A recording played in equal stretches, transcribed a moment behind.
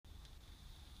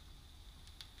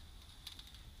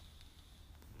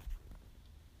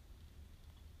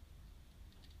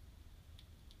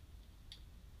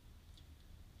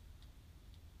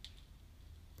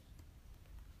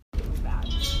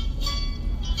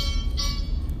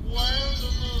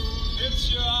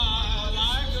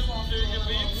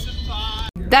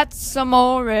That's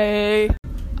Amore.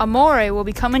 Amore will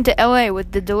be coming to LA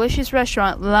with the delicious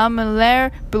restaurant La Meilleur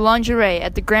Boulangerie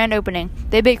at the grand opening.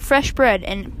 They bake fresh bread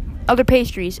and other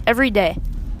pastries every day.